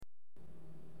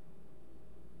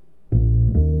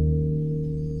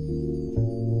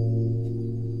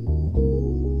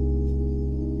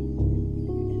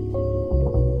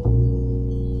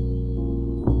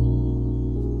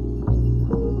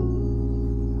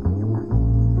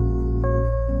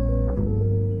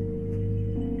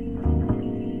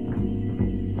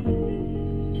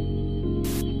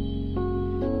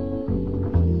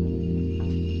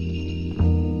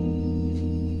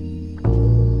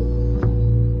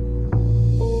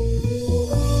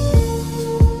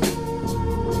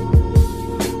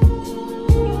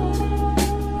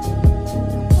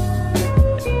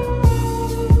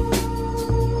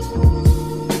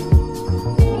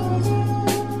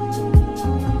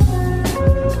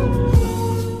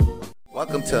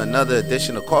welcome to another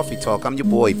edition of Coffee Talk. I'm your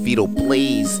boy Vito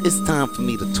Blaze. It's time for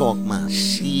me to talk my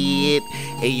shit.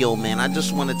 Hey yo, man, I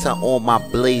just want to tell all my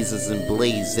blazers and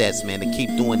blazettes, man, to keep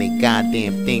doing their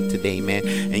goddamn thing today, man,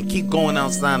 and keep going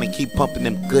outside and keep pumping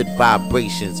them good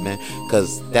vibrations, man,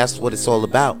 because that's what it's all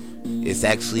about. It's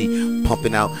actually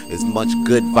pumping out as much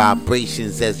good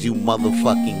vibrations as you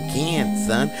motherfucking can,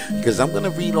 son. Because I'm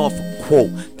gonna read off a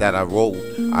quote that I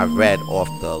read off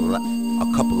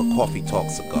a couple of coffee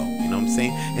talks ago. You know what I'm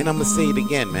saying? And I'm gonna say it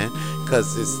again, man,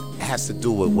 because this has to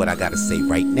do with what I gotta say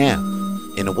right now.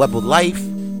 In the web of life,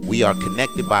 we are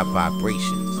connected by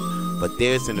vibrations, but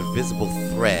there's an invisible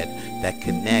thread that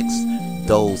connects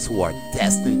those who are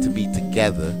destined to be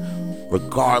together,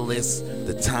 regardless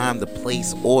the time, the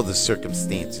place, or the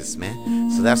circumstances,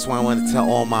 man. So that's why I want to tell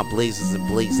all my blazers and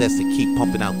blazettes to keep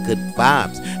pumping out good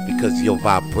vibes, because your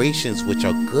vibrations, which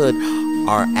are good,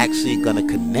 are actually going to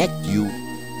connect you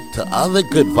to other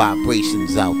good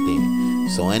vibrations out there.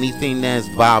 So anything that's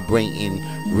vibrating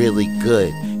really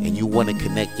good and you want to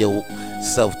connect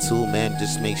yourself to, man,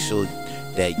 just make sure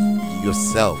that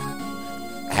yourself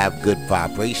have good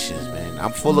vibrations, man.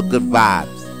 I'm full of good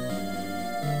vibes.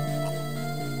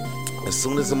 As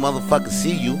soon as a motherfucker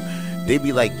see you, they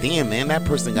be like, damn, man, that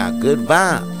person got good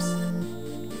vibes.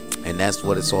 And that's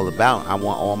what it's all about. I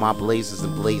want all my blazers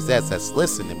and blazettes that's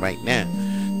listening right now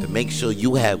to make sure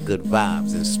you have good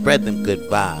vibes and spread them good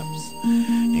vibes,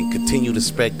 and continue to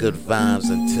spread good vibes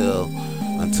until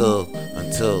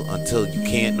you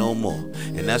can't no more.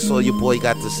 And that's all your boy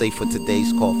got to say for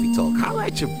today's Coffee Talk. Holla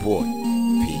at your boy.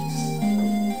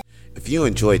 Peace. If you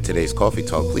enjoyed today's Coffee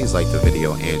Talk, please like the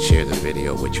video and share the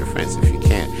video with your friends if you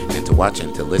can. And to watch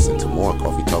and to listen to more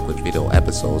Coffee Talk with Video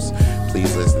episodes,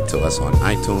 please listen to us on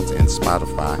iTunes and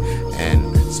Spotify,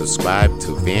 and subscribe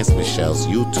to Vance Michelle's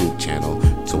YouTube channel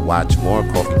to watch more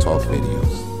Coffee Talk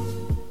videos.